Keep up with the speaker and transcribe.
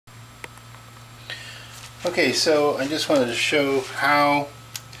Okay, so I just wanted to show how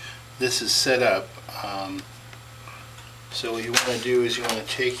this is set up. So what you want to do is you want to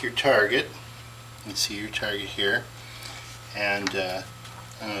take your target. You can see your target here, and I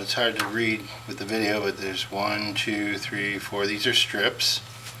know it's hard to read with the video, but there's 1, 2, 3, 4. These are strips.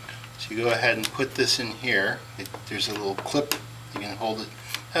 So you go ahead and put this in here. There's a little clip. You can hold it.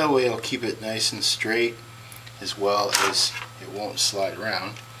 That way it'll keep it nice and straight, as well as it won't slide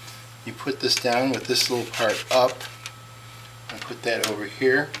around. You put this down with this little part up and put that over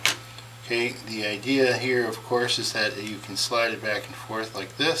here. Okay, the idea here, of course, is that you can slide it back and forth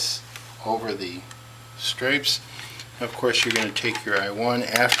like this over the stripes. And of course, you're going to take your I1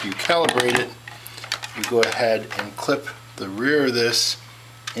 after you calibrate it. You go ahead and clip the rear of this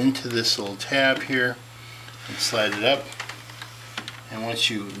into this little tab here and slide it up. And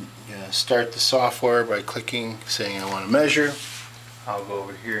once you start the software by clicking, saying I want to measure, I'll go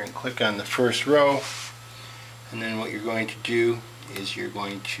over here and click on the first row, and then what you're going to do is you're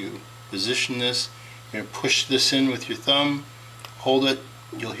going to position this. You're going to push this in with your thumb, hold it,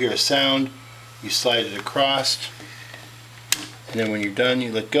 you'll hear a sound, you slide it across, and then when you're done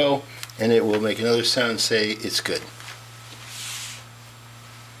you let go and it will make another sound, say it's good.